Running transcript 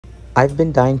I've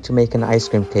been dying to make an ice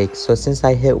cream cake, so since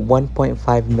I hit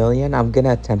 1.5 million, I'm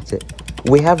gonna attempt it.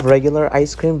 We have regular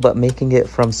ice cream, but making it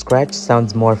from scratch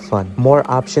sounds more fun. More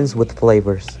options with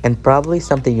flavors, and probably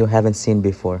something you haven't seen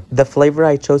before. The flavor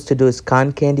I chose to do is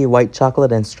cotton candy, white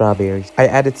chocolate, and strawberries. I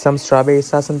added some strawberry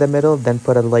sauce in the middle, then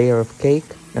put a layer of cake,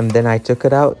 and then I took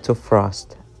it out to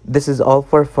frost. This is all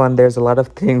for fun. There's a lot of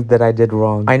things that I did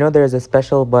wrong. I know there's a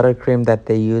special buttercream that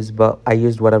they use, but I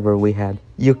used whatever we had.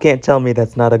 You can't tell me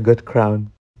that's not a good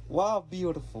crown. Wow,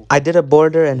 beautiful. I did a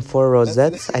border and 4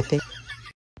 rosettes, I think.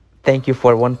 Thank you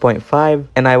for 1.5.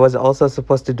 And I was also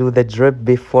supposed to do the drip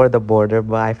before the border,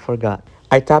 but I forgot.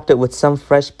 I topped it with some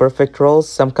fresh perfect rolls,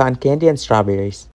 some cotton candy, and strawberries.